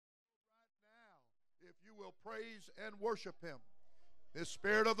will praise and worship Him. The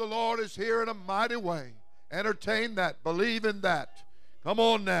Spirit of the Lord is here in a mighty way. Entertain that. Believe in that. Come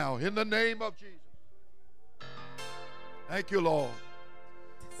on now, in the name of Jesus. Thank you, Lord.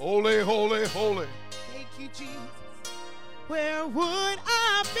 Holy, holy, holy. Thank you, Jesus. Where would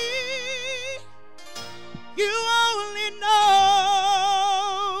I be? You only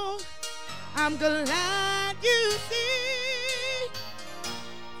know. I'm glad you see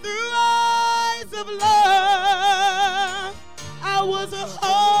through eyes of love. I was a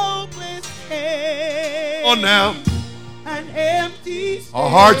hopeless case. On now. An empty space. Our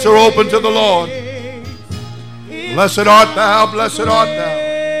hearts are open to the Lord. Blessed art thou, blessed art thou.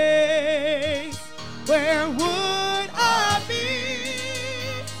 Where would I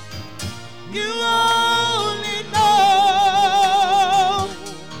be? You only know.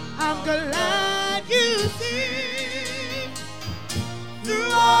 I'm glad you see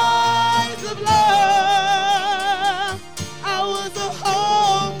through eyes of love. I was a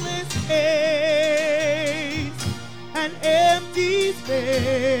hopeless case, an empty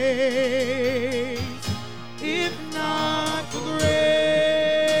space. If not for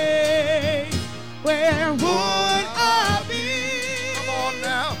grace, where would I be? Come on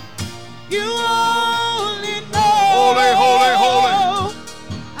now. You only know. Holy, holy, holy.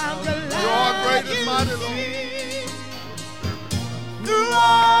 I'm glad You are great and you mighty, Lord. see through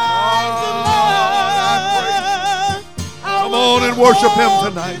eyes of love. Come on and worship Him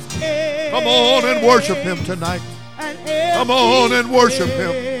tonight. Come on and worship Him tonight. Come on and worship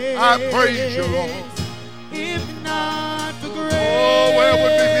Him. I praise you, Lord. If not for grace, Oh, where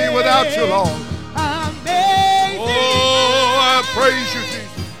would we be without you, Lord? amazing. Oh, I praise you,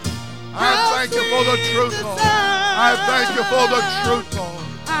 Jesus. I thank you for the truth, Lord. I thank you for the truth, Lord.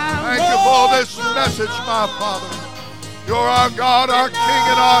 Thank you for this message, my Father. You're our God, our King,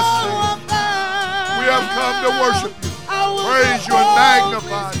 and our Savior. We have come to worship you, praise you, and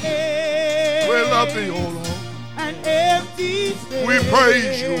magnify you. We love thee, oh Lord. We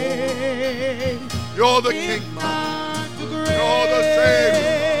praise you, oh Lord. You're the King, my Lord. You're the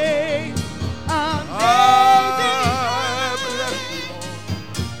Savior.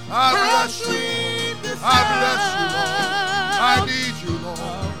 I bless you, Lord. I bless you, Lord. I need you, Lord.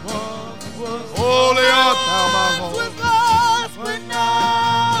 Holy art thou, my Lord.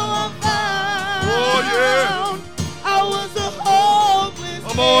 Oh, yeah.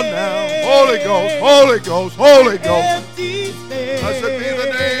 Come on now. Holy Ghost, Holy Ghost, Holy Ghost. Blessed be the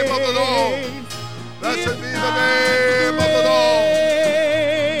name of the Lord. Blessed be the name of the Lord.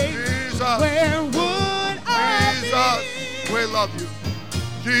 Jesus. Jesus, we love you.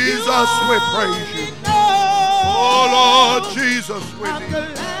 Jesus, we praise you. Oh, Lord Jesus, we need you.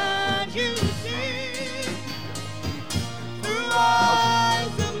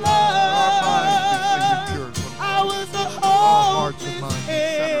 Hearts and minds centered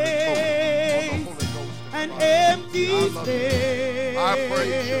and focused on the Holy Ghost and fire. I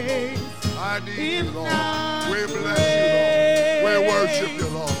praise you, Lord. I need you, Lord. We bless you, Lord. We worship you,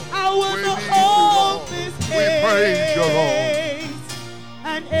 Lord. We need you, Lord. We praise you, Lord.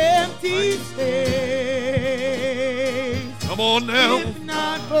 An empty space. Come on now. If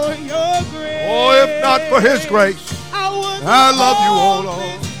not for your grace. Oh, if not for His grace. I love you, oh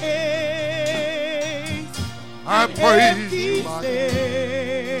Lord. I praise you, my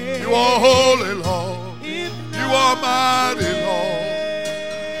God. You are holy, Lord. You are mighty,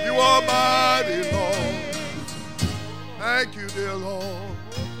 Lord. You are mighty, Lord. Thank you, dear Lord.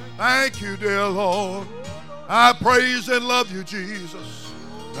 Thank you, dear Lord. I praise and love you, Jesus.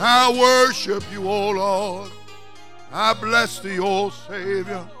 I worship you, O Lord. I bless thee, O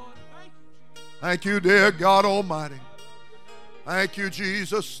Savior. Thank you, dear God Almighty. Thank you,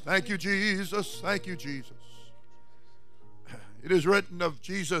 Jesus. Thank you, Jesus. Thank you, Jesus. It is written of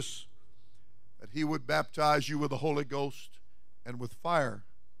Jesus that He would baptize you with the Holy Ghost and with fire.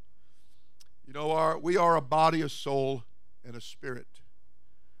 You know, we are a body, a soul, and a spirit.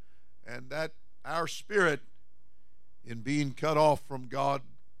 And that our spirit, in being cut off from God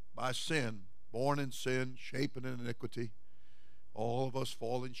by sin, born in sin, shapen in iniquity, all of us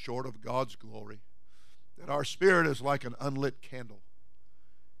falling short of God's glory, that our spirit is like an unlit candle.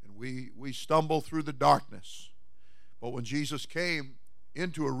 And we stumble through the darkness. But when Jesus came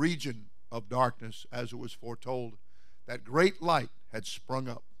into a region of darkness, as it was foretold, that great light had sprung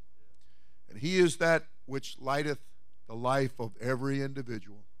up. And He is that which lighteth the life of every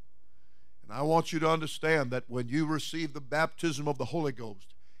individual. And I want you to understand that when you receive the baptism of the Holy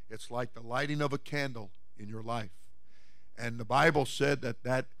Ghost, it's like the lighting of a candle in your life. And the Bible said that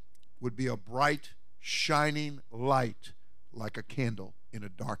that would be a bright, shining light like a candle in a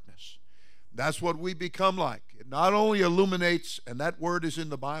darkness. That's what we become like. It not only illuminates, and that word is in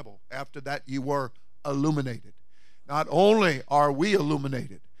the Bible, after that you were illuminated. Not only are we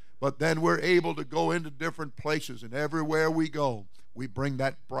illuminated, but then we're able to go into different places, and everywhere we go, we bring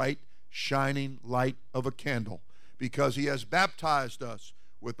that bright, shining light of a candle, because he has baptized us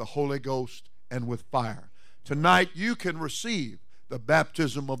with the Holy Ghost and with fire. Tonight you can receive the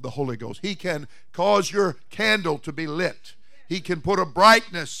baptism of the Holy Ghost. He can cause your candle to be lit. He can put a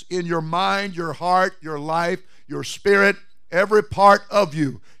brightness in your mind, your heart, your life, your spirit. Every part of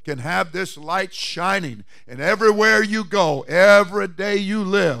you can have this light shining. And everywhere you go, every day you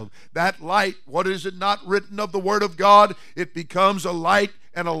live, that light, what is it not written of the Word of God? It becomes a light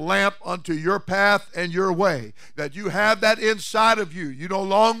and a lamp unto your path and your way. That you have that inside of you. You no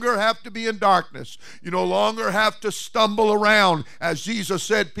longer have to be in darkness. You no longer have to stumble around, as Jesus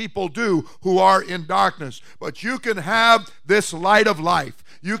said people do who are in darkness. But you can have this light of life.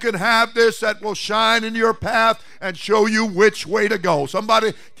 You can have this that will shine in your path and show you which way to go.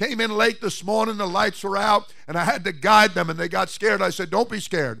 Somebody came in late this morning, the lights were out, and I had to guide them, and they got scared. I said, don't be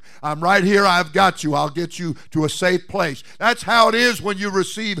scared. I'm right here. I've got you. I'll get you to a safe place. That's how it is when you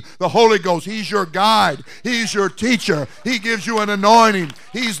receive the Holy Ghost. He's your guide. He's your teacher. He gives you an anointing.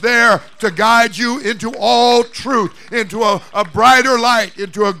 He's there to guide you into all truth, into a brighter light,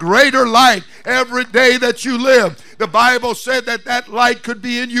 into a greater light every day that you live. The Bible said that that light could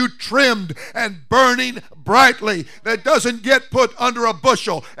be in you trimmed and burning brightly, that doesn't get put under a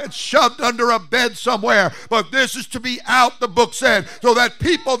bushel and shoved under a bed somewhere, but this is to be out, the book said, so that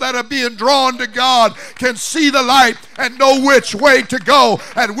people that are being drawn to God can see the light and know which way to go,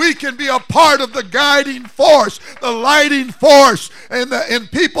 and we can be a part of the guiding force, the lighting force in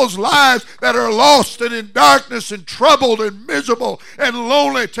people's lives that are lost and in darkness and troubled and miserable and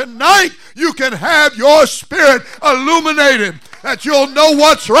lonely. Tonight you can have your spirit illuminated, that you'll know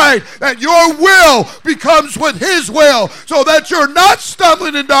what's right, that your will becomes with his will, so that you're not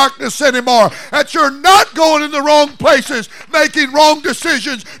stumbling in darkness anymore, that you're not going in the wrong places, making wrong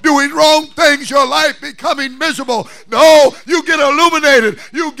decisions, doing wrong things, your life becoming miserable. No, you get illuminated,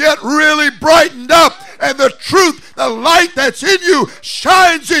 you get really brightened up, and the truth, the light that's in you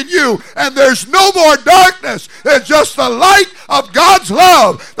shines in you, and there's no more darkness. There's just the light of God's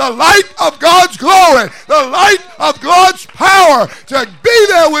love, the light of God's glory, the light of God's power to be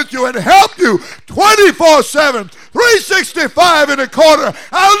there with you and help you 24/7, 365 in a corner.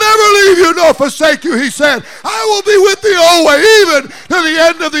 I'll never leave you nor forsake you, he said. I will be with thee always, even to the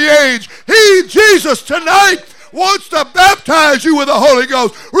end of the age. He, Jesus, tonight wants to baptize you with the Holy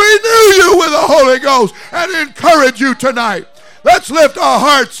Ghost, renew you with the Holy Ghost, and encourage you tonight. Let's lift our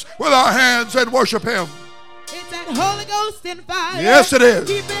hearts with our hands and worship him. It's that Holy Ghost and fire. Yes, it is.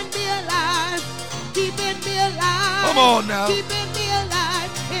 Keeping me alive. Keeping me alive. Come on now. Keeping me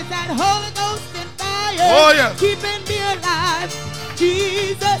alive. It's that Holy Ghost and fire. Oh, yes. Keeping me alive.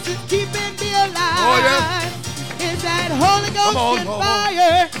 Jesus is keeping me alive. Oh, yes. It's that Holy Ghost and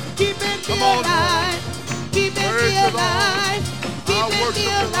fire. Keeping me alive. Keeping me alive. Keeping me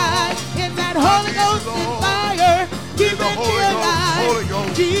alive. It's that Holy Ghost and fire. Keeping me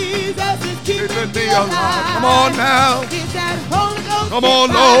alive. Jesus is keeping me alive. Come on now. It's that Holy Ghost. Come on,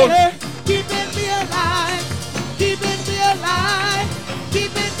 Lord. Keeping me alive. Keeping me alive.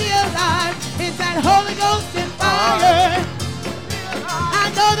 Keeping me alive. It's that Holy Ghost and fire. I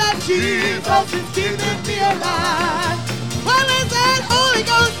know that Jesus is keeping me alive. Well, it's that Holy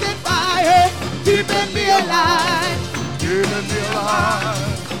Ghost and fire. Keeping me alive. Keeping me alive.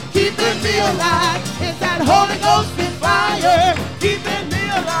 Keeping me alive. It's that Holy Ghost and fire. Keeping me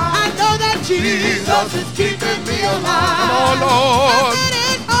alive. I know that Jesus is keeping me alive. Come on, Lord. I said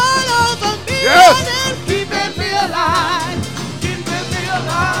it all over me. Yes. And it's keeping me alive. Keeping me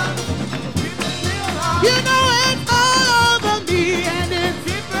alive. Keeping me alive. You know it's all over me, and it's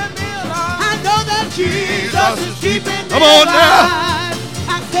keeping me alive. I know that Jesus is keeping me alive. Come on now.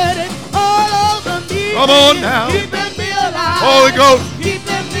 I said it all over me. Come on now. Keeping me alive. Holy Ghost.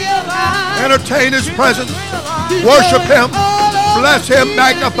 Keeping me alive. Entertain his presence. Worship him. Bless him.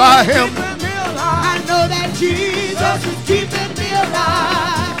 Magnify him. I know that Jesus is keeping me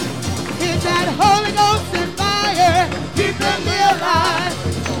alive. It's that Holy Ghost and fire. Keeping me alive.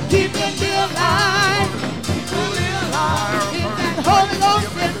 Keeping me alive. Keeping me alive. It's that Holy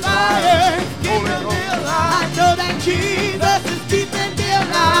Ghost and fire. Keeping me alive. I know that Jesus is keeping me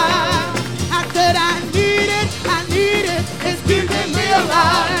alive. I said I need it. It's keeping me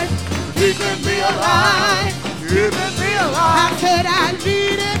alive. Keeping me alive. Keeping me alive. I said I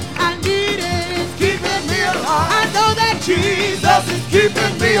need it. It's keeping me alive. I know that Jesus is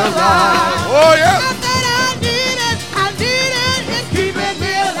keeping me alive. Oh, yeah. I said I need it. It's keeping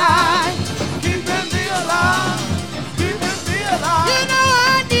me alive.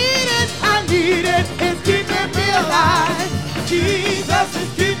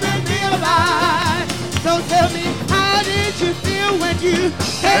 So tell me, how did you feel when you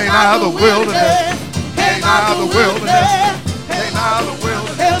Came out of the wilderness. Came out of the wilderness. Came out of the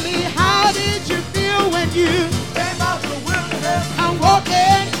wilderness. Tell me, how did you feel when you Came out of the wilderness. I'm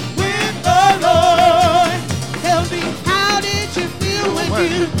walking with the Lord? Tell me, how did you feel when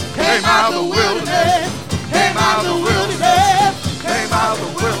you Came out of the wilderness. Came out of the wilderness. Came out of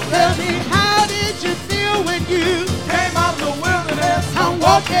the wilderness. Tell me, how did you feel when you Came out of the wilderness. I'm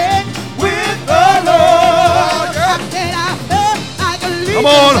walking with the Oh, Lord? yeah. I said I felt like a leaf. Come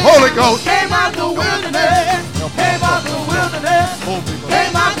on, Holy Ghost. Came out the wilderness. Came out the wilderness.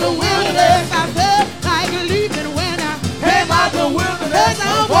 Came out the wilderness. I felt like a leaf when I came out the wilderness.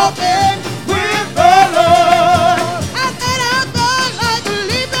 I'm walking with the Lord. I said I felt like a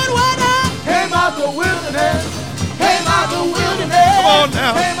leaf when I came out the wilderness. Came out the wilderness. Come on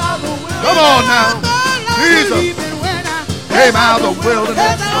now. Came out the wilderness. Come on now. I felt like Jesus. a leaf when I Came out of the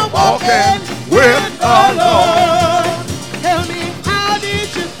wilderness. I'm Walking with the Lord. Tell me, how did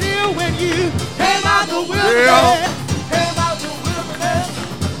you feel when you came out the wilderness? Yeah. Came out the wilderness.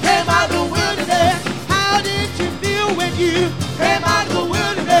 Came out the wilderness. How did you feel when you came out the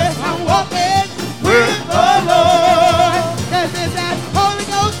wilderness? I'm walking with the Lord. This is that Holy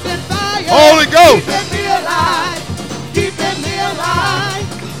Ghost and fire. Holy Ghost. Keeping me alive. Keeping me alive.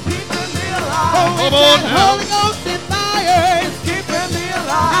 Keeping me alive. Oh, Come it's on that now. Holy Ghost and fire is keeping me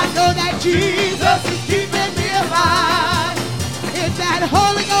alive. I know that Jesus is keeping me alive. It's that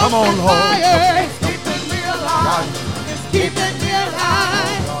Holy Ghost Come on, and Lord. fire is keeping me alive. It's keeping me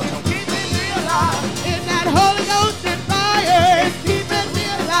alive. Keeping me alive. It's that Holy Ghost and fire is keeping me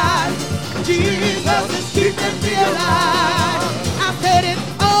alive. Jesus is keeping me alive. I said it's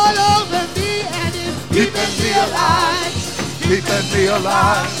all over me and it's keeping me alive. Keeping me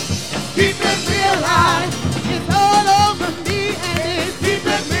alive. Keeping me alive. It's all over me and it's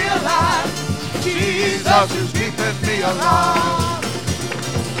keeping me alive. Jesus Jesus is keeping me alive.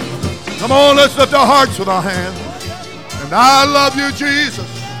 Come on, let's lift our hearts with our hands. And I love you, Jesus.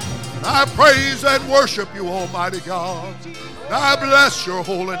 And I praise and worship you, Almighty God. And I bless your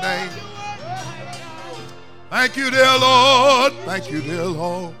holy name. Thank you, dear Lord. Thank you, dear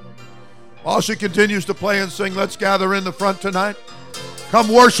Lord. While she continues to play and sing, let's gather in the front tonight. Come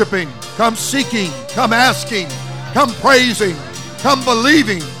worshiping, come seeking, come asking, come praising, come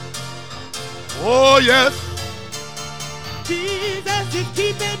believing. Oh, yes. Jesus is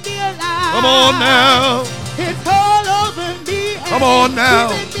keeping me alive. Come on now. It's all over me. and Come on it's now.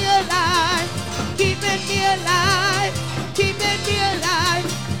 Keeping me alive. Keeping me alive. Keeping me alive.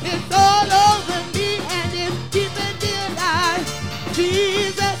 It's all over me and it's keeping me alive.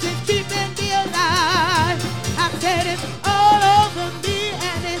 Jesus is keeping me alive. I said it's all over me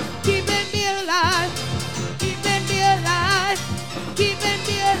and it's keeping me alive. Keeping me alive. Keeping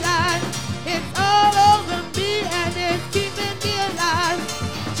me alive. It's all over me and it's keeping me alive.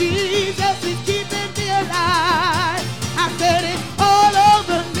 Jesus is keeping me alive. I said it's all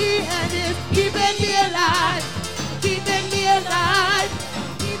over me and it's keeping me alive. Keeping me alive.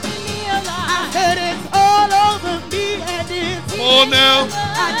 Keeping me alive. I said it's all over me and it's Come on now.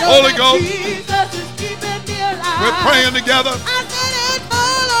 I know Holy that Ghost. Jesus is keeping me alive. We're praying together. I said it's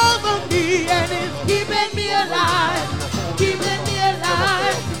all over me and it's keeping me alive. Keeping me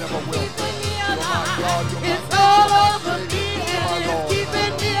alive. Keeping me alive. It's all over me and it's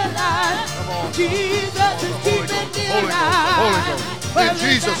keeping me alive. Jesus is keeping me Holy Ghost, Holy alive. Ghost. In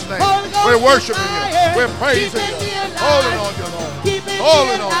Jesus' name, we're worshiping you. We're praising you. Holding on you, Lord.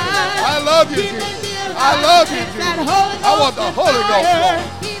 Holding on you, Lord. I love you, Jesus. I love you, Jesus. I want the Holy Ghost, Lord.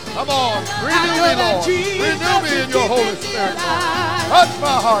 Come on. Renew me, Lord. Renew me in your Holy Spirit, Lord. Touch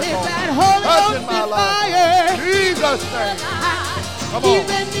my heart, Lord. Touch in my life. Jesus' name. Come on.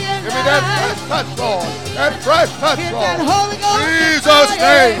 Give me that fresh touch, Lord. That fresh touch, Lord. Jesus'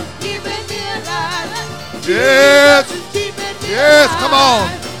 name. Yes. Yes, come on.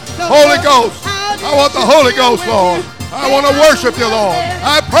 Holy Ghost. I want the Holy Ghost, Lord. I want to worship you, Lord.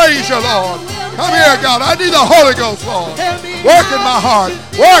 I praise you, Lord. Come here, God. I need the Holy Ghost, Lord. Work in my heart.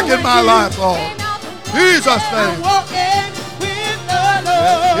 Work in my life, Lord. Jesus' name.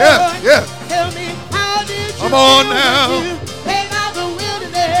 Yes, yes. Come on now. Came out the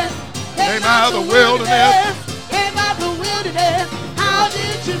wilderness. Came out of the wilderness. Came out the wilderness. How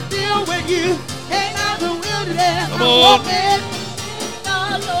did you feel when you came out the wilderness? Come on.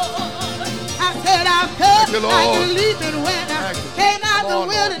 I said I felt Thank you, like Lord. a leaping when I Thank you. came out Come the on, Lord.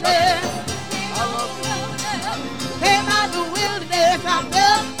 wilderness. Came out the wilderness. I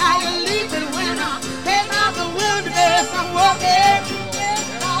felt like a leaping when I came out the wilderness. I'm walking.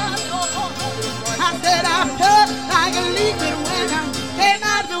 I said I felt like a leaping when I came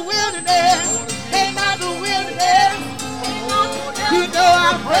out the wilderness. Came out the know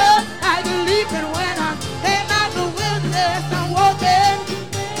I felt like leaping when I came out the wilderness. I'm walking.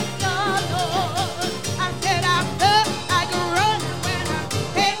 I said I felt like running when I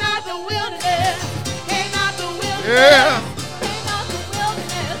came out the wilderness. Came out the wilderness. Yeah. Came out the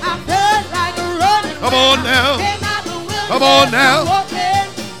wilderness. I felt like running. Come on now. Came out the wilderness. Come on now. I'm walking.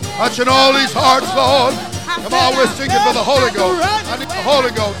 Touching all these hearts, Lord. Come on, we're singing for the Holy Ghost. I need the Holy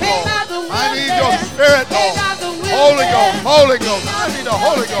Ghost, Lord. I need your Spirit, Lord. Holy Ghost, Holy Ghost. I need the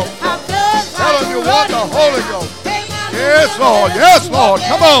Holy Ghost. Tell them you want the Holy Ghost. Yes, Lord. Yes, Lord.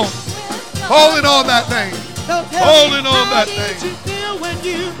 Come on. Holding on that name. Holding on that name.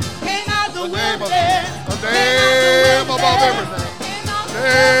 The name above everything. The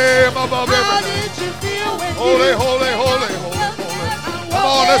name above everything. Holy, holy, holy, holy. Come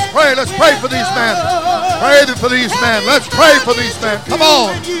on, let's pray. Let's pray for these men. Pray for these men. Let's pray for these men. Come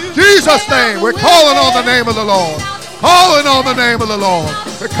on. Jesus' name. We're calling on the name of the Lord. Calling on the name of the Lord.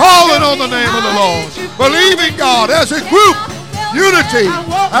 We're calling on the name of the Lord. Believing God as a group. Unity.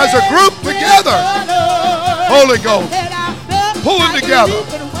 As a group together. Holy Ghost. Pulling together.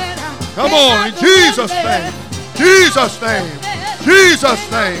 Come on. In Jesus' name. Jesus' name.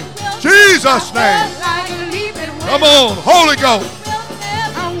 Jesus' name. Jesus' name. Come on. Holy Ghost.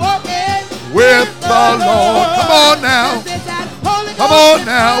 With the Lord. Come on now. Come on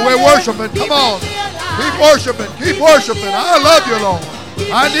now. We're worshiping. Come on. Keep worshiping. Keep worshiping. I love you, Lord.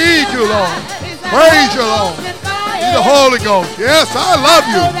 I need you, Lord. Praise you, Lord. Need the Holy Ghost. Yes, I love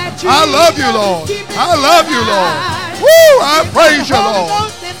you. I love you, Lord. I love you, Lord. Woo! I praise you, Lord.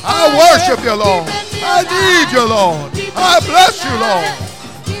 I worship you, Lord. I need you, Lord. I bless you, Lord.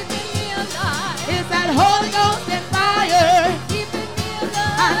 It's that Holy Ghost and fire.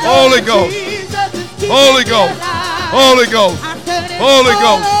 Holy Ghost. Holy Ghost. Holy Ghost. Holy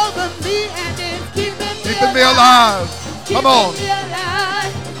Ghost. Keeping me alive. Come on.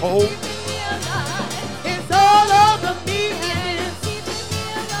 Oh. It's all over me.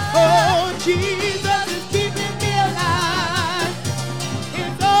 Oh, Jesus is keeping me alive.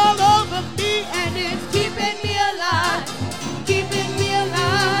 It's all over me and it's keeping me alive. Keeping me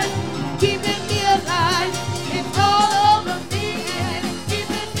alive. Keeping me alive. It's all over me and it's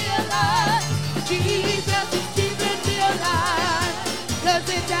keeping me alive. Jesus is keeping me alive. 'Cause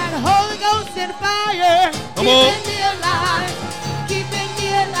it's that Holy Ghost and fire. Come on. Keeping me alive. Keeping me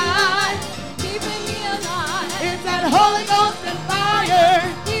alive. Keeping me alive. It's that Holy Ghost and fire.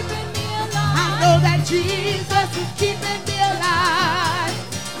 Keeping me alive. I know that Jesus is keeping me alive.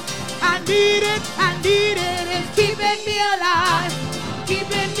 I need it. I need it. It's keeping me alive.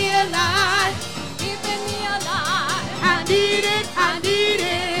 Keeping me alive. Keeping me alive. I need it. I need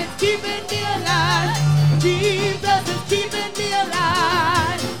it. It's keeping me alive. Jesus is keeping me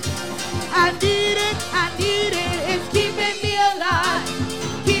alive. I need it. I need it. It's keeping me alive.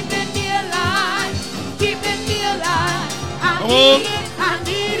 Keeping me alive. Keeping me alive. I Come need on. it. I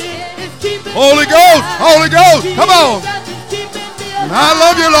need it. It's keeping Holy me Ghost. alive. Holy Ghost. Come on. Jesus is keeping me alive. I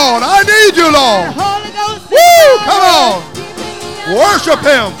love you, Lord. I need you, Lord. Holy Ghost. Woo! Come on. Keeping me alive. Worship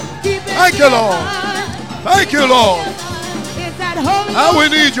Him. Keeping Thank me you, Lord. alive. Thank you, Lord. It's that Holy How we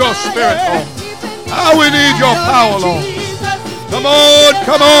Ghost need your fire. Spirit, Lord. Keeping me How we need your alive. power, Lord. Jesus is Come keeping on, me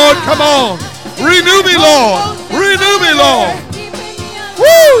come on, alive. come on. Renew me, Lord. Renew me, Lord. Keeping me alive.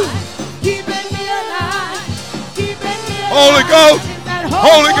 Woo! Keeping me alive. Keeping me alive. Holy Ghost. It's that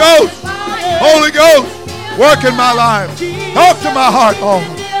Holy Ghost. fire. Holy Ghost. Work in my life. Talk to my heart, Lord.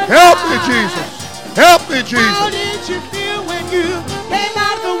 Help me, Jesus. Help me, How Jesus. did you feel when you came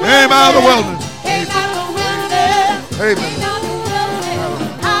out the wilderness? Came out of the wilderness. Came out the wilderness. Amen. Came out the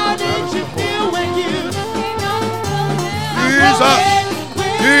wilderness. How did you feel when you came out the wilderness? Jesus.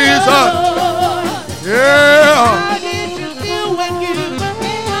 Jesus. How Yeah. did you feel when you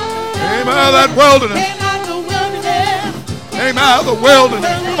Came out of that wilderness. came out the wilderness? Came out of the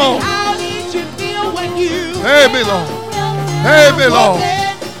wilderness. Come on. How did you feel when you Save me, Lord. Save me, Lord.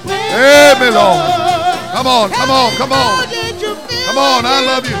 Save me, Lord. Come on, come on, come How on. did you feel Come on, I when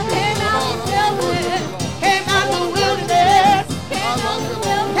love you. came Come out on, the wilderness? Came out the wilderness.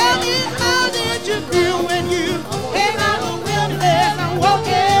 Tell me, how did you feel when you came out the wilderness? I'm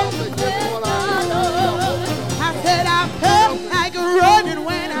walking with my Lord. I said I felt like running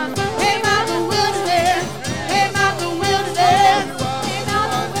when I came out the wilderness. Came out the wilderness. Came out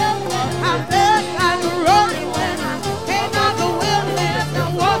the wilderness. I felt like running when I came out the wilderness.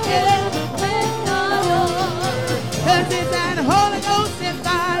 I'm walking with my Lord. 'Cause it's that Holy Ghost and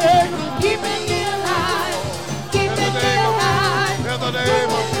fire keeping me alive. Keeping me alive. In the name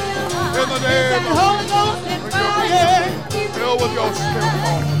of, in the It's name that of, Holy Ghost and fire. fill with your Spirit,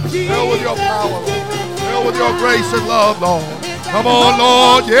 Lord. Fill with your power, Lord. Fill with your grace and love, Lord. Come on,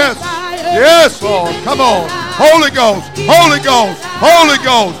 Lord. Yes. Yes, Lord. Come on. Holy Ghost. Holy Ghost. Holy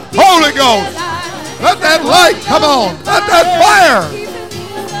Ghost. Holy Ghost. Let that light come on. Let that fire.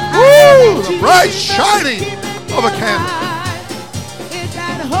 Woo! The bright shining of a candle. It's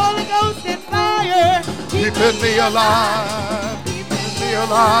that Holy Ghost and fire. Keeping me alive. Keeping me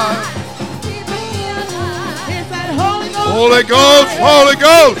alive. It's that Holy Ghost. Holy Ghost. Holy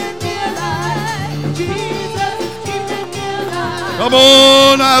Ghost. Come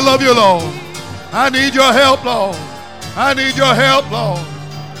on, I love you, Lord. I need your help, Lord. I need your help, Lord.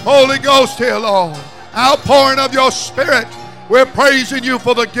 Holy Ghost here, Lord. Outpouring of your Spirit. We're praising you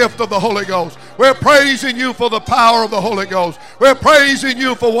for the gift of the Holy Ghost. We're praising you for the power of the Holy Ghost. We're praising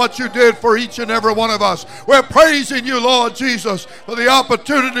you for what you did for each and every one of us. We're praising you, Lord Jesus, for the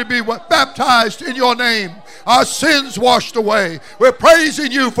opportunity to be baptized in your name. Our sins washed away. We're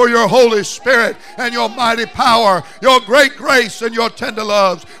praising you for your Holy Spirit and your mighty power, your great grace and your tender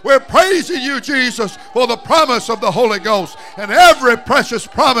loves. We're praising you, Jesus, for the promise of the Holy Ghost and every precious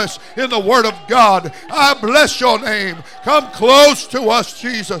promise in the Word of God. I bless your name. Come close to us,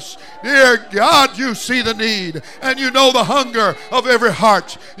 Jesus. Dear God, you see the need and you know the hunger of every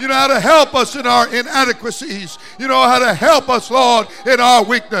heart. You know how to help us in our inadequacies. You know how to help us, Lord, in our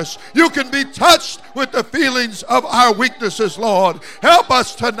weakness. You can be touched with the feelings of our weaknesses, Lord. Help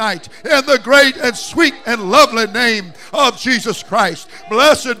us tonight in the great and sweet and lovely name of Jesus Christ.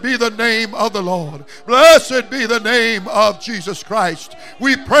 Blessed be the name of the Lord. Blessed be the name of Jesus Christ.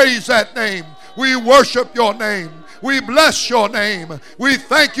 We praise that name. We worship your name. We bless your name. We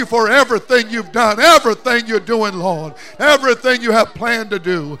thank you for everything you've done, everything you're doing, Lord, everything you have planned to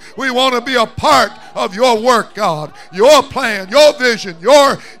do. We want to be a part of your work, God, your plan, your vision,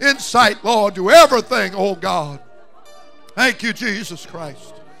 your insight, Lord, to everything, oh God. Thank you, Jesus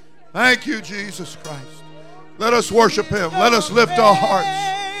Christ. Thank you, Jesus Christ. Let us worship him. Let us lift our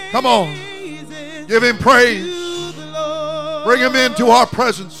hearts. Come on. Give him praise. Bring him into our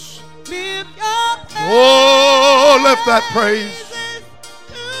presence. Oh, lift that praise.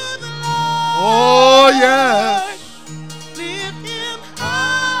 Oh, yes. Lift him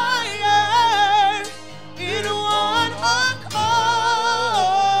higher in one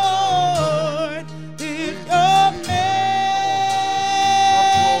accord. Lift your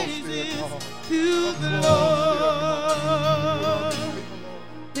praises to the Lord.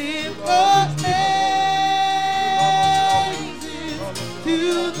 Lift your praises to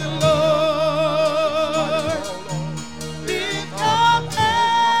the Lord.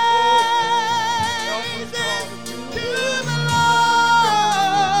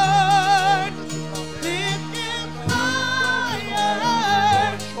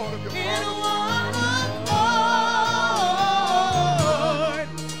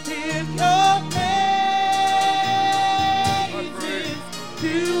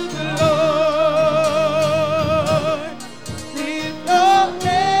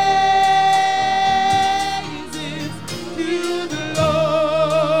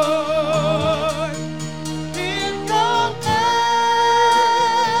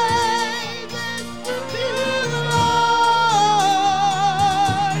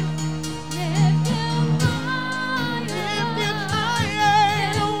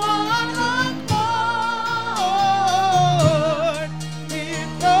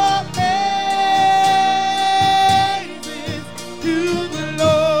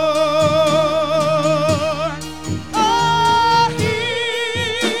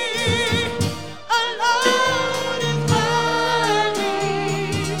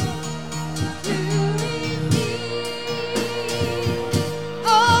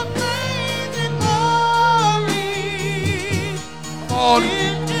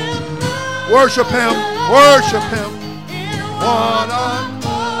 Worship him. Worship him. One accord.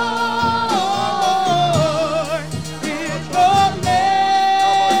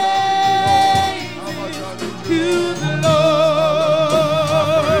 To the Lord.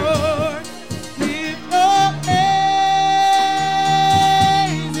 Lift your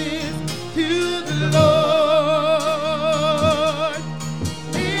praises to the Lord.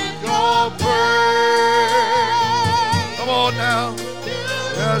 Lift your praise. Come on now.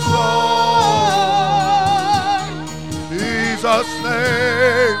 Yes, Lord. Jesus'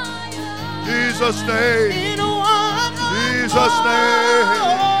 name. Jesus' name. Jesus' name.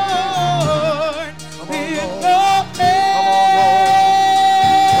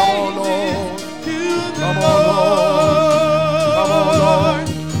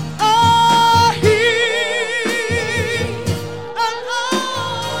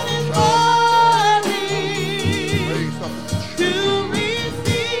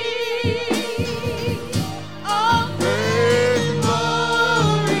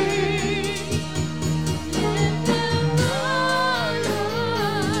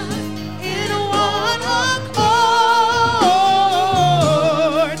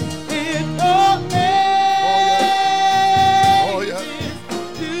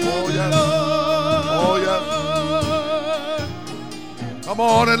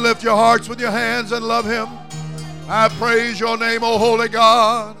 on and lift your hearts with your hands and love him. I praise your name, O holy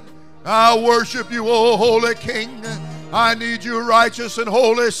God. I worship you, O holy King. I need you, righteous and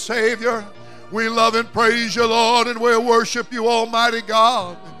holy Savior. We love and praise you, Lord, and we worship you, Almighty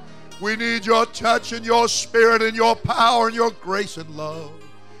God. We need your touch and your spirit and your power and your grace and love.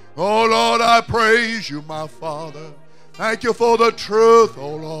 Oh, Lord, I praise you, my Father. Thank you for the truth,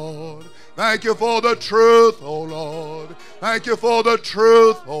 oh, Lord. Thank you for the truth, oh, Lord. Thank you for the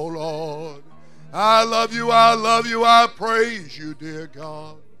truth, oh, Lord. I love you, I praise you, dear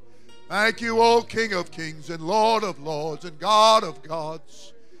God. Thank you, O King of Kings and Lord of Lords and God of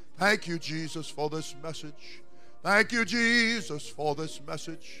Gods. Thank you, Jesus, for this message. Thank you, Jesus, for this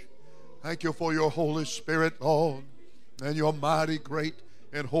message. Thank you for your Holy Spirit, Lord, and your mighty, great,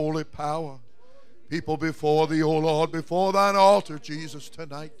 and holy power. People before thee, O Lord, before thine altar, Jesus,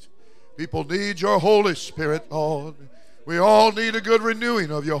 tonight. People need your Holy Spirit, Lord. We all need a good renewing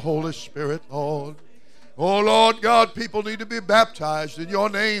of your Holy Spirit, Lord. Oh, Lord God, people need to be baptized in your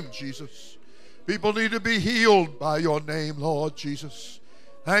name, Jesus. People need to be healed by your name, Lord Jesus.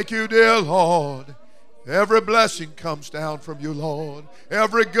 Thank you, dear Lord. Every blessing comes down from you, Lord.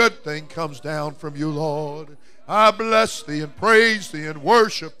 Every good thing comes down from you, Lord. I bless thee and praise thee and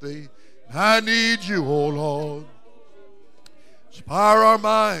worship thee. I need you, O Lord. Inspire our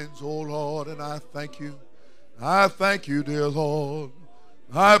minds, O Lord, and I thank you. I thank you, dear Lord.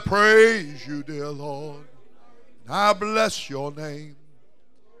 I praise you, dear Lord. I bless your name.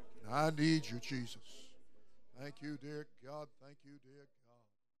 I need you, Jesus. Thank you, dear God. Thank you, dear God.